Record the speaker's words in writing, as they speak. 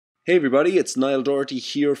Hey everybody, it's Niall Doherty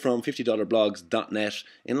here from $50blogs.net.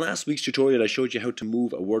 In last week's tutorial I showed you how to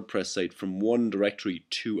move a WordPress site from one directory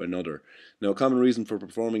to another. Now a common reason for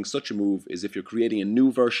performing such a move is if you're creating a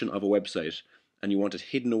new version of a website and you want it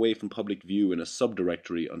hidden away from public view in a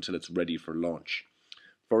subdirectory until it's ready for launch.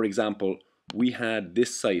 For example, we had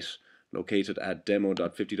this site located at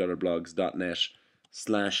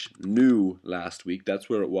demo.$50blogs.net/new last week. That's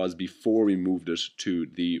where it was before we moved it to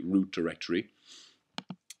the root directory.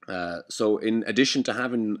 So in addition to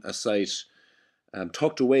having a site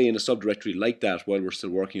tucked away in a subdirectory like that while we're still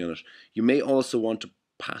working on it, you may also want to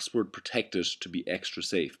password protect it to be extra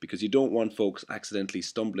safe, because you don't want folks accidentally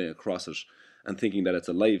stumbling across it and thinking that it's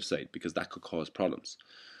a live site, because that could cause problems.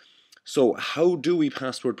 So how do we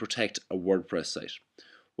password protect a WordPress site?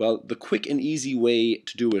 Well, the quick and easy way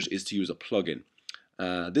to do it is to use a plugin.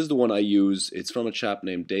 This is the one I use. It's from a chap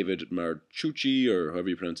named David Marchucci, or however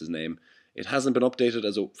you pronounce his name. It hasn't been updated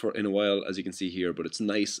in a while, as you can see here, but it's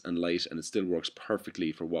nice and light and it still works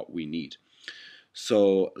perfectly for what we need.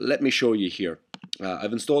 So let me show you here.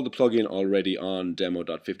 I've installed the plugin already on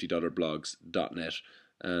demo.$50blogs.net,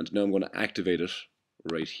 and now I'm going to activate it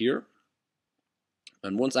right here.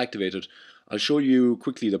 And once activated, I'll show you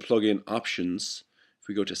quickly the plugin options. If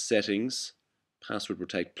we go to settings, password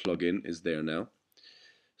protect plugin is there now.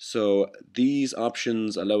 So these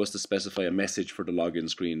options allow us to specify a message for the login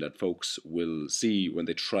screen that folks will see when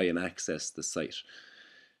they try and access the site.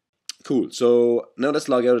 Cool, so now let's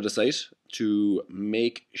log out of the site to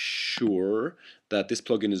make sure that this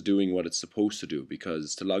plugin is doing what it's supposed to do,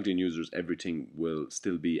 because to logged in users everything will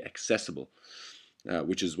still be accessible,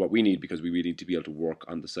 which is what we need, because we really need to be able to work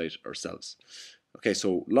on the site ourselves. Okay,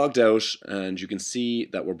 so logged out, and you can see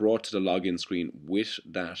that we're brought to the login screen with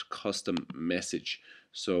that custom message.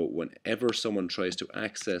 So whenever someone tries to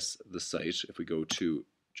access the site, if we go to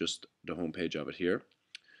just the home page of it here,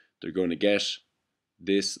 they're going to get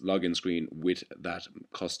this login screen with that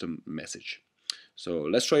custom message. So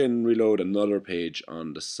let's try and reload another page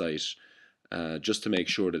on the site just to make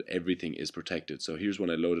sure that everything is protected. So here's one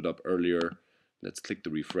I loaded up earlier. Let's click the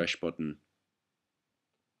refresh button.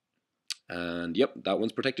 And yep, that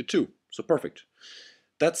one's protected too. So perfect.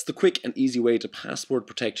 That's the quick and easy way to password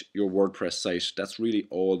protect your WordPress site. That's really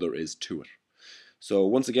all there is to it. So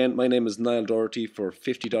once again, my name is Niall Doherty for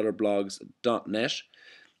 $50blogs.net.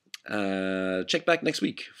 Check back next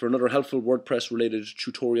week for another helpful WordPress related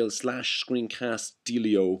tutorial / screencast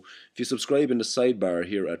dealio. If you subscribe in the sidebar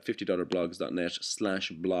here at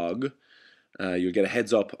 $50blogs.net/blog, you'll get a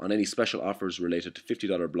heads up on any special offers related to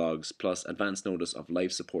 $50 blogs, plus advance notice of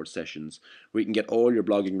live support sessions where you can get all your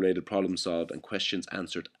blogging related problems solved and questions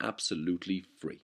answered absolutely free.